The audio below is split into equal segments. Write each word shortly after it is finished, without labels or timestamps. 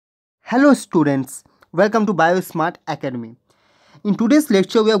Hello students, welcome to BioSmart Academy. In today's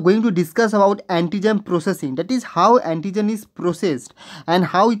lecture, we are going to discuss about antigen processing, that is how antigen is processed and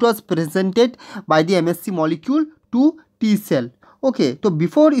how it was presented by the MSC molecule to T cell. Okay, so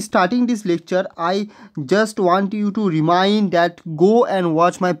before starting this lecture, I just want you to remind that go and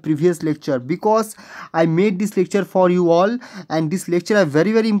watch my previous lecture because I made this lecture for you all, and this lecture is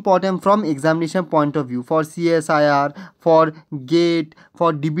very important from examination point of view for CSIR, for GATE,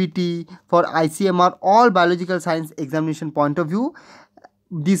 for DBT, for ICMR, all biological science examination point of view.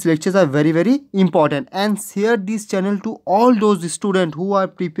 These lectures are very important, and share this channel to all those students who are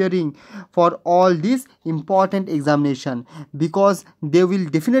preparing for all these important examination because they will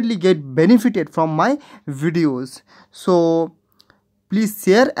definitely get benefited from my videos. So please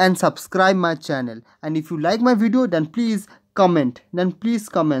share and subscribe my channel, and if you like my video, then please comment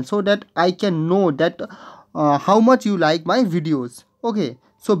so that I can know that how much you like my videos. Okay,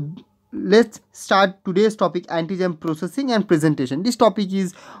 so let's start today's topic, antigen processing and presentation. This topic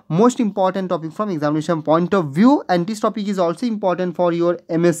is most important topic from examination point of view, and this topic is also important for your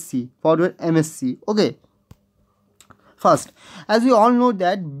MSc, okay. First, as we all know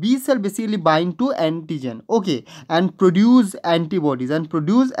that B cell basically bind to antigen, okay, and produce antibodies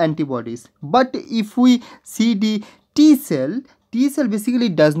but if we see the T cell basically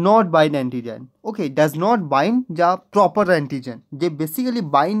does not bind antigen, okay, does not bind the proper antigen. They basically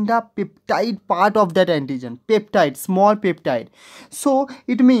bind the peptide part of that antigen, small peptide. So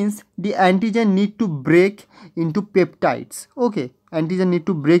it means the antigen need to break into peptides, okay, antigen need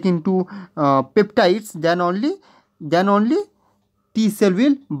to break into peptides, then only T cell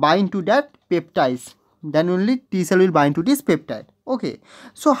will bind to that peptides, then only T cell will bind to this peptide. Okay,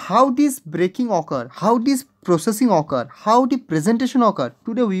 so how this breaking occur, how this processing occur, how the presentation occur,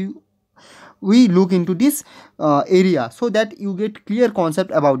 today we look into this area so that you get clear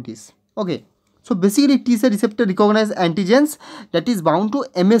concept about this. Okay, so basically T cell receptor recognize antigens that is bound to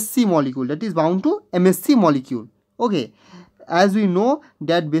MSC molecule, okay. As we know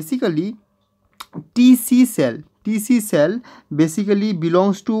that basically TC cell basically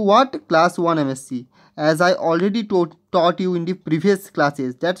belongs to what? Class 1 MSC, as I already taught you in the previous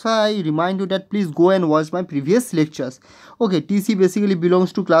classes. That's why I remind you that please go and watch my previous lectures. Okay, TC basically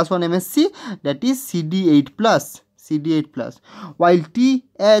belongs to class 1 MSC, that is CD8 plus, while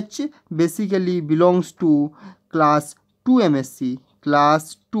TH basically belongs to class 2 MSC,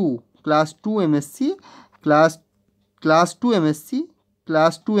 class 2 MSC,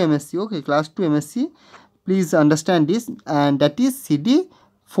 okay, class 2 MSC. Please understand this, and that is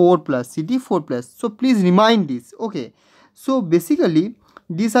CD4 plus. So please remind this. Okay, so basically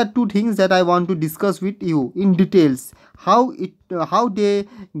these are two things that I want to discuss with you in details, how they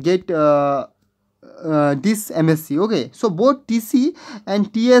get this MSC. Okay, so both TC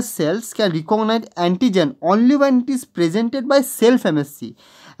and TS cells can recognize antigen only when it is presented by self MSC,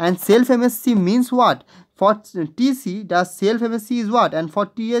 and self MSC means what? For TC the self MSC is what, and for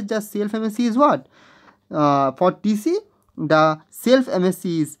TS the self MSC is what? For TC the self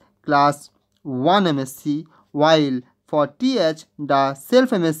MSC is class 1 MSC, while for TH the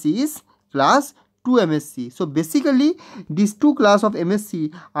self MSC is class 2 MSC. So basically these two class of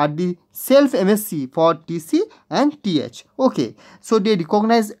MSC are the self MSC for TC and TH. Okay, so they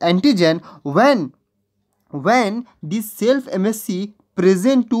recognize antigen when this self MSC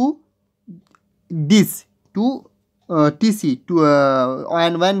present to this TC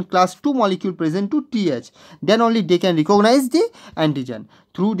and when class 2 molecule present to TH, then only they can recognize the antigen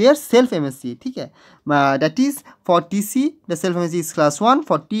through their self MSC. Okay? That is for TC the self MSC is class 1,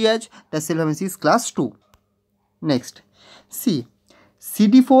 for TH the self MSC is class 2. Next, see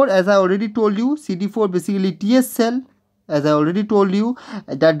CD4, as I already told you, CD4 basically TS cell, as I already told you,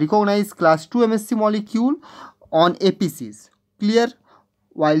 that recognize class 2 MSC molecule on APCs, clear,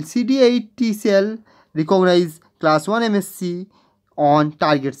 while CD8 T cell recognize class 1 MSC on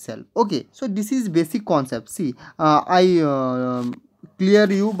target cell. Okay, so this is basic concept. See, I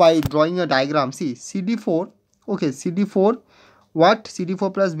clear you by drawing a diagram. See, CD4, okay, CD4, what?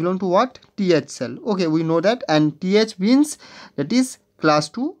 CD4 plus belong to what? TH cell. Okay, we know that, and TH means that is class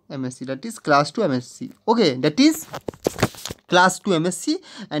 2 MSC, okay, that is class 2 MSC,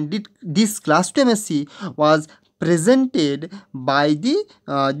 and this class 2 MSC was presented by the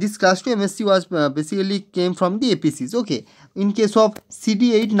this class 2 MSC was basically came from the APCs. Okay, in case of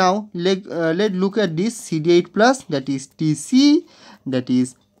CD8 now, let's look at this CD8 plus, that is TC, that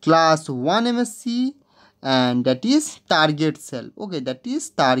is class 1 MSC, and that is target cell. Okay, that is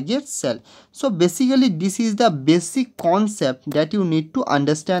target cell. So basically this is the basic concept that you need to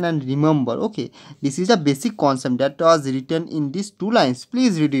understand and remember. Okay, this is a basic concept that was written in these 2 lines.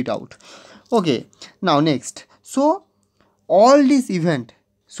 Please read it out. Okay, now next. So all these event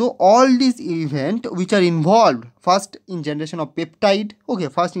which are involved first in generation of peptide. Okay,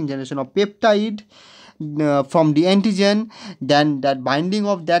 first in generation of peptide from the antigen, then that binding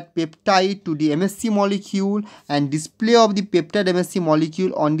of that peptide to the MSC molecule and display of the peptide MSC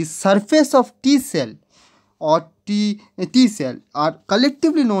molecule on the surface of T cell or T cell are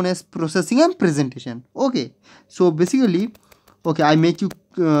collectively known as processing and presentation. Okay, so basically, okay, I make you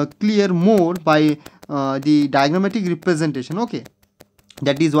clear more by the diagrammatic representation. Okay,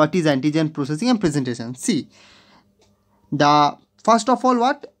 that is what is antigen processing and presentation. See, the first of all,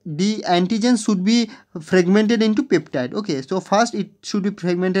 what the antigen should be fragmented into peptide. Okay, so first it should be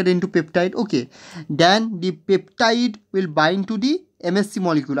fragmented into peptide. Okay, then the peptide will bind to the MSC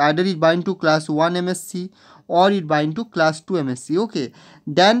molecule, either it bind to class 1 MSC or it bind to class 2 MSC. Okay,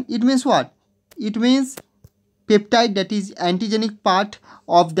 then it means what? It means peptide, that is antigenic part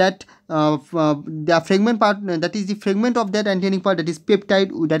of that the fragment part, that is the fragment of that antigenic part, that is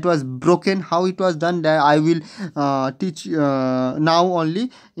peptide, that was broken. How it was done, that I will teach now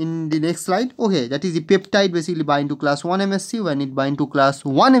only in the next slide. Okay, that is the peptide basically bind to class 1 MSC. When it bind to class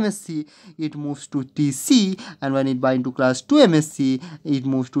 1 MSC, it moves to TC, and when it bind to class 2 MSC, it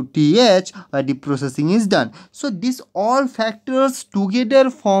moves to TH, where the processing is done. So these all factors together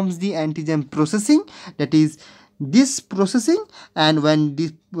forms the antigen processing, that is this processing. And when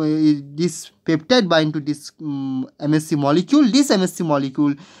this peptide bind to this MSC molecule, this MSC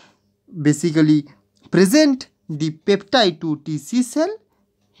molecule basically present the peptide to TC cell,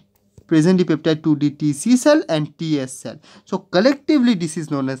 present the peptide to the TC cell and TS cell. So collectively this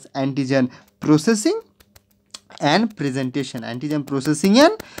is known as antigen processing and presentation. Antigen processing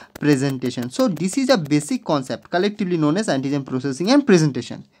and presentation. So this is a basic concept collectively known as antigen processing and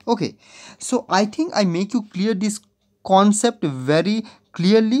presentation. Okay, so I think I make you clear this concept very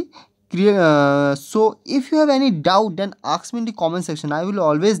clearly. So if you have any doubt, then ask me in the comment section. I will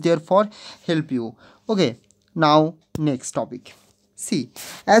always therefore help you. Okay, now next topic. See,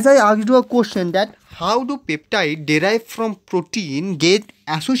 as I asked you a question that how do peptide derived from protein get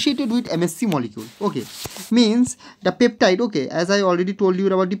associated with MSC molecule? Okay, means the peptide, okay, as I already told you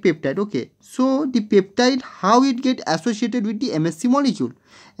about the peptide. Okay, so the peptide, how it get associated with the MSC molecule?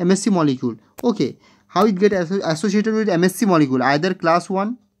 Okay, how it get associated with MSC molecule? Either class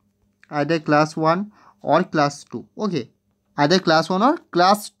 1 or class 2. Okay, either class 1 or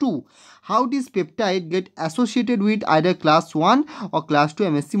class 2. How this peptide get associated with either class 1 or class 2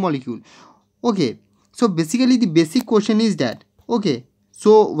 MSC molecule? Okay, so basically the basic question is that, okay,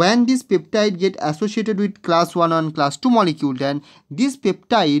 so when this peptide get associated with class 1 and class 2 molecule, then this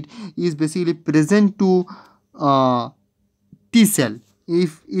peptide is basically present to T cell.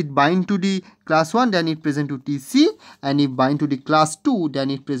 If it bind to the class 1, then it present to TC, and if bind to the class 2, then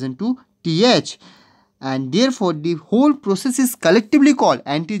it present to TH. And therefore the whole process is collectively called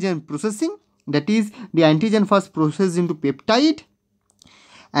antigen processing. That is, the antigen first processed into peptide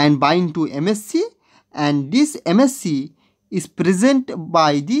and bind to MSC, and this MSC is present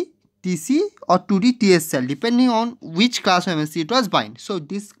by the TC or to the TS cell, depending on which class of MSC it was bind. So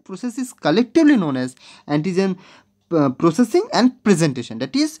this process is collectively known as antigen processing and presentation,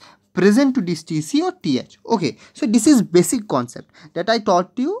 that is present to this TC or TH. Okay, so this is basic concept that I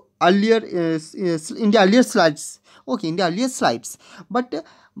taught you earlier in the earlier slides. Okay, in the earlier slides. But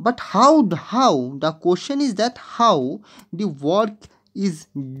how the question is that how the work is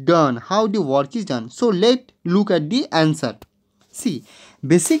done, so let's look at the answer. See,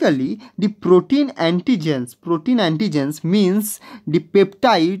 basically the protein antigens means the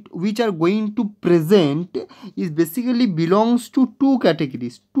peptide which are going to present is basically belongs to two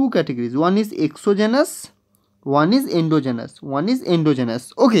categories. One is exogenous, one is endogenous.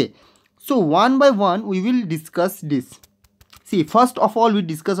 Okay, so one by one we will discuss this. See, first of all we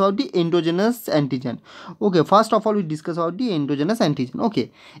discuss about the endogenous antigen. Okay,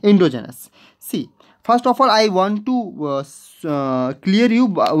 Okay, endogenous. See, first of all I want to clear you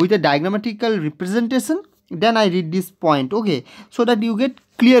with a diagrammatical representation, then I read this point. Okay, so that you get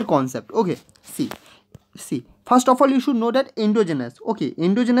clear concept. Okay, see, first of all you should know that endogenous. Okay,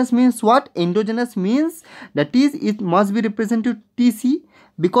 endogenous means what? Endogenous means that is it must be represented TC,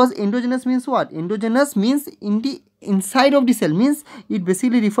 because endogenous means what? Endogenous means in the inside of the cell, means it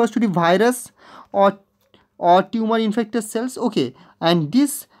basically refers to the virus or tumor infected cells. Okay, and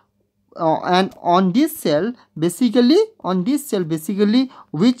this and on this cell basically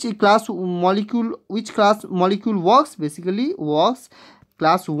which class molecule works, basically works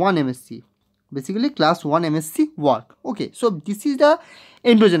class 1 MSC, basically class 1 MSC work. Okay, so this is the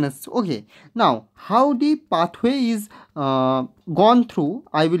endogenous. Okay, now how the pathway is gone through,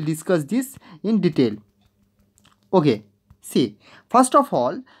 I will discuss this in detail. Okay, see, first of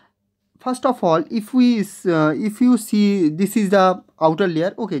all, if you see, this is the outer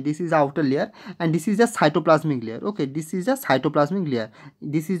layer. Okay, this is the outer layer and this is the cytoplasmic layer. Okay, this is the cytoplasmic layer,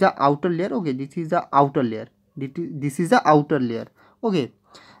 this is the outer layer. Okay, this is the outer layer, this is the outer layer. Okay,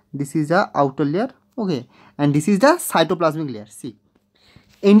 this is the outer layer. Okay, and this is the cytoplasmic layer. See,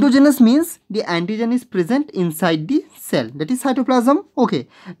 endogenous means the antigen is present inside the cell, that is cytoplasm. Okay,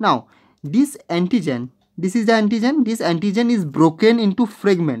 now this antigen, this is the antigen, this antigen is broken into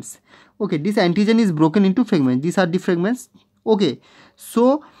fragments. Okay, this antigen is broken into fragments, these are the fragments. Okay,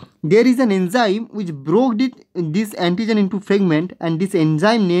 so there is an enzyme which broke this antigen into fragment, and this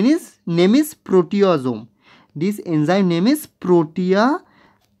enzyme name is proteasome. This enzyme name is proteasome.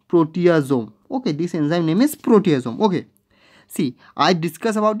 Okay, this enzyme name is proteasome. Okay, see, I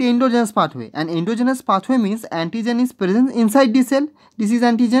discuss about the endogenous pathway, and endogenous pathway means antigen is present inside the cell. This is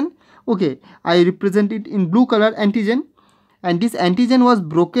antigen. Okay, I represent it in blue color, antigen, and this antigen was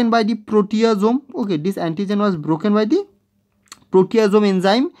broken by the proteasome. Okay, this antigen was broken by the proteasome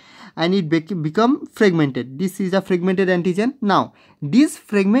enzyme and it become fragmented. This is a fragmented antigen. Now this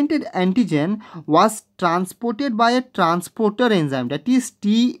fragmented antigen was transported by a transporter enzyme, that is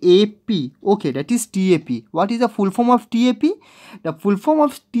TAP. Okay, that is TAP. What is the full form of TAP? The full form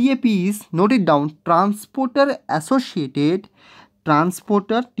of TAP is, note it down, transporter associated.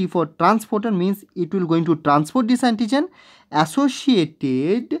 Transporter, T for transporter, means it will going to transport this antigen,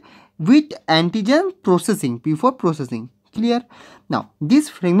 associated with antigen processing, P for processing. Clear? Now this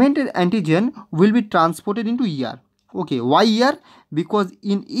fragmented antigen will be transported into ER. Okay, why ER? Because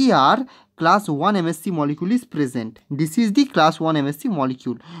in ER class 1 MSC molecule is present. This is the class 1 MSC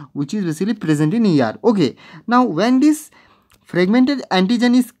molecule which is basically present in ER. Okay, now when this fragmented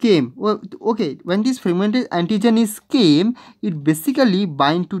antigen is came, okay, when this fragmented antigen is came, it basically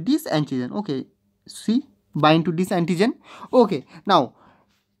bind to this antigen. Okay, see, bind to this antigen. Okay, now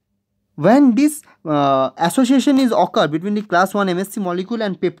when this association is occur between the class 1 MSC molecule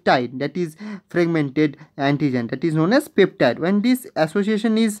and peptide, that is fragmented antigen, that is known as peptide. When this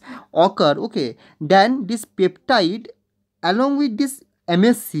association is occur, okay, then this peptide along with this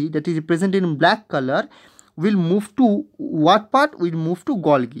MSC, that is represented in black color, will move to what part? Will move to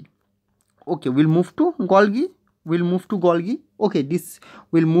Golgi. Okay, will move to Golgi. Okay, this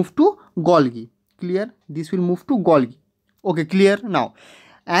will move to Golgi. Clear? This will move to Golgi. Okay, clear now.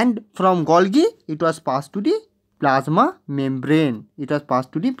 And from Golgi, it was passed to the plasma membrane. It was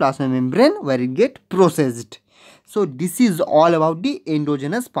passed to the plasma membrane where it get processed. So this is all about the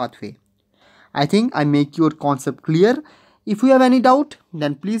endogenous pathway. I think I make your concept clear. If you have any doubt,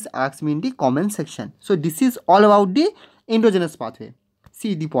 then please ask me in the comment section. So this is all about the endogenous pathway.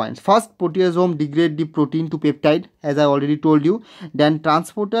 See the points. First, proteasome degrade the protein to peptide, as I already told you. Then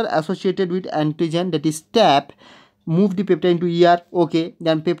transporter associated with antigen, that is TAP, move the peptide into ER. Okay,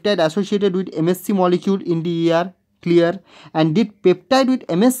 then peptide associated with MSC molecule in the ER. Clear? And did peptide with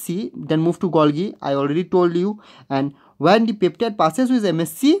MSC then move to Golgi, I already told you. And when the peptide passes with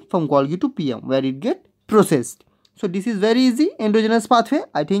MSC from Golgi to PM, where it get processed. So this is very easy, endogenous pathway.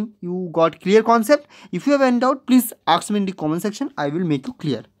 I think you got clear concept. If you have any doubt, please ask me in the comment section. I will make you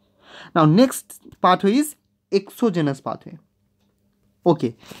clear. Now next pathway is exogenous pathway.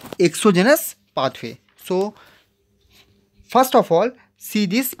 Okay, exogenous pathway. So first of all, see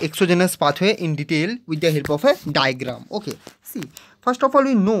this exogenous pathway in detail with the help of a diagram. Okay, see, first of all,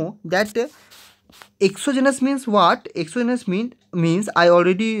 we know that exogenous means what? Exogenous means I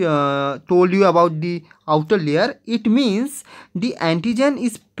already told you about the outer layer. It means the antigen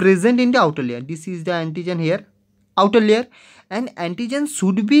is present in the outer layer. This is the antigen here, outer layer, and antigen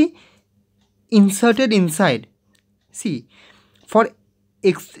should be inserted inside. See, for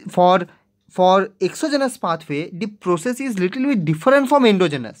exogenous pathway, the process is little bit different from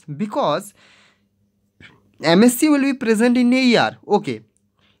endogenous, because MSC will be present in the ER. Okay,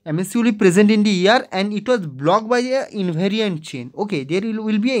 MSC will be present in the ER and it was blocked by an invariant chain. Okay, there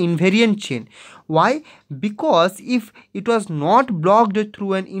will be an invariant chain. Why? Because if it was not blocked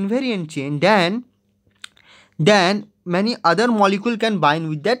through an invariant chain, then many other molecule can bind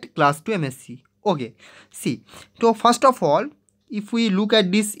with that class 2 MSC. Okay, see, so first of all, if we look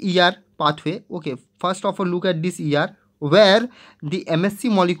at this ER pathway, okay, first of all look at this ER where the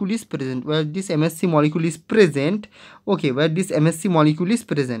MSC molecule is present, okay, where this MSC molecule is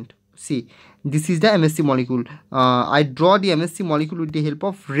present. See, this is the MSC molecule. I draw the MSC molecule with the help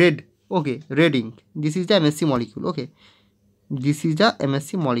of red. Okay, red ink. This is the MSC molecule. Okay, this is the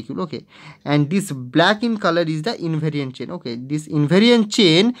MSC molecule. Okay, and this black in color is the invariant chain. Okay, this invariant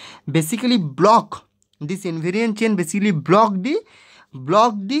chain basically block. This invariant chain basically block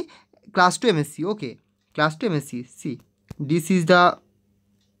the class 2 MSC. Okay, class 2 MSC. See, this is the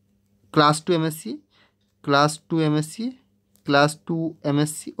class 2 MSC, class 2 MSC, class 2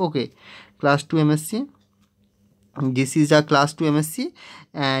 MSC. Okay, class 2 MSC. This is the class 2 MSC,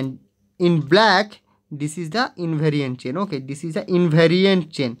 and in black this is the invariant chain. Okay, this is the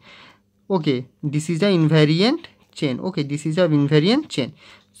invariant chain. Okay, this is the invariant chain. Okay, this is the invariant chain.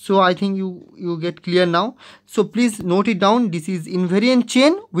 So I think you get clear now. So please note it down. This is invariant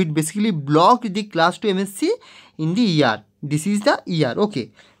chain which basically block the class 2 MSC in the ER. This is the ER.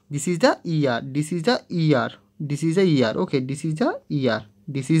 Okay, this is the ER. This is the ER. This is the ER. Okay, this is the ER.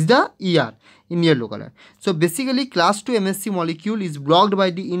 This is the ER in yellow color. So basically class 2 MSC molecule is blocked by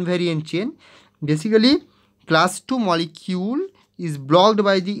the invariant chain. Basically class 2 molecule is blocked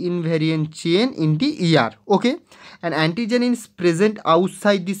by the invariant chain in the ER. Okay, and antigen is present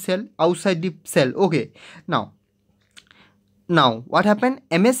outside the cell, Okay, now what happened?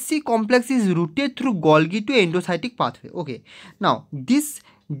 MSC complex is routed through Golgi to endocytic pathway. Okay, now this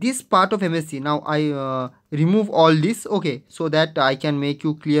part of MSC, now I remove all this, okay, so that I can make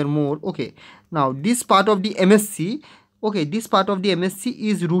you clear more. Okay, now this part of the MSC, okay, this part of the MSC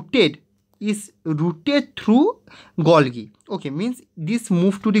is routed through Golgi. Okay, means this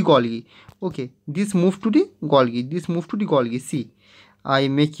move to the Golgi. Okay, this move to the Golgi. See, I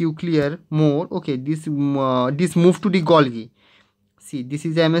make you clear more. Okay, this move to the Golgi. See, this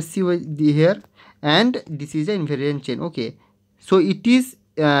is the MSC here, and this is the invariant chain. Okay, so it is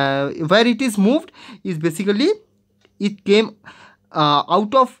where it is moved is basically it came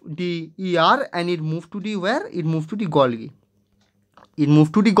out of the ER and it moved to the where? It moved to the Golgi.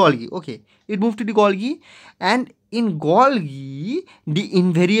 Okay, it moved to the Golgi, and in Golgi the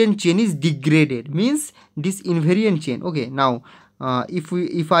invariant chain is degraded, means this invariant chain. Okay, now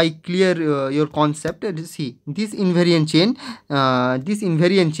if I clear your concept, see, this invariant chain,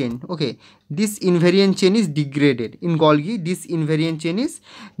 okay, this invariant chain is degraded in Golgi. This invariant chain is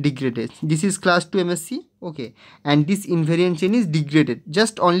degraded. This is class 2 MSC. Okay, and this invariant chain is degraded.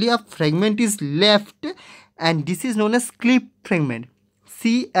 Just only a fragment is left, and this is known as clip fragment.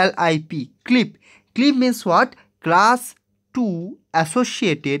 CLIP, clip. Clip means what? Class 2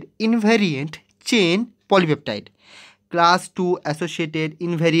 associated invariant chain polypeptide. Class 2 associated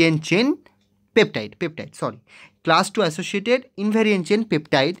invariant chain peptide. Sorry, class 2 associated invariant chain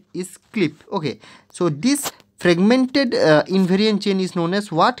peptide is clip. Okay, so this fragmented invariant chain is known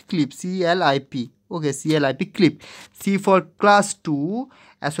as what? Clip. CLIP. Okay, CLIP, clip. C for class 2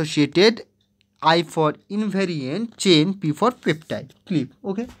 associated, I for invariant chain, P for peptide, clip.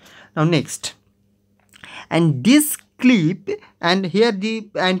 Okay, now next, and this clip, and here the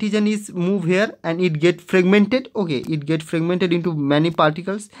antigen is move here and it get fragmented. Okay, it get fragmented into many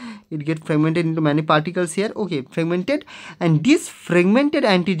particles. Here. Okay, fragmented, and this fragmented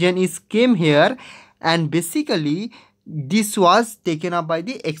antigen is came here, and basically this was taken up by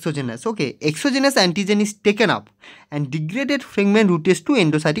the exogenous. Okay, exogenous antigen is taken up, and degraded fragment rotates to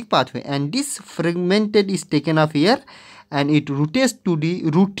endocytic pathway, and this fragmented is taken up here, and it rotates to the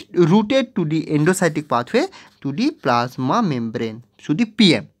rooted to the endocytic pathway to the plasma membrane, to the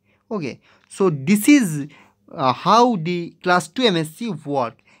PM. Okay, so this is how the class 2 MSC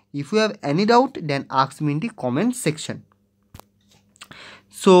work. If you have any doubt, then ask me in the comment section.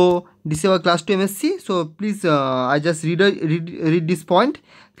 So this is our class 2 MSC. So please, I just read this point.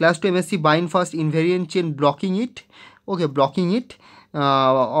 Class 2 MSC bind first invariant chain, blocking it. Okay, blocking it.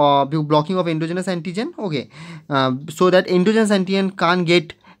 Blocking of endogenous antigen. Okay, so that endogenous antigen can't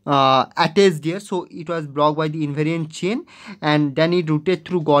get attached there, so it was blocked by the invariant chain, and then it routed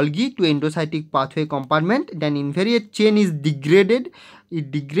through Golgi to endocytic pathway compartment. Then invariant chain is degraded, it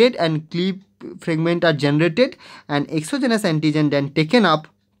degrade and clip fragment are generated, and exogenous antigen then taken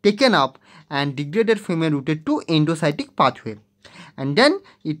up and degraded fragment routed to endocytic pathway, and then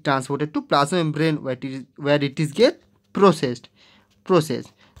it transported to plasma membrane where it is get processed.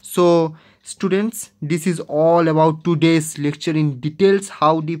 So students, this is all about today's lecture in details,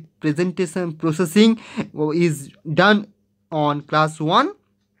 how the presentation processing is done on class 1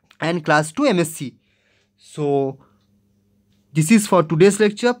 and class 2 MSc. So this is for today's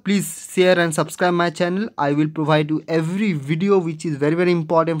lecture. Please share and subscribe my channel. I will provide you every video which is very, very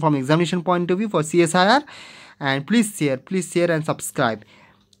important from examination point of view for CSIR, and please share and subscribe.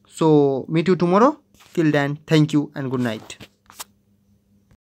 So meet you tomorrow. Till then, thank you and good night.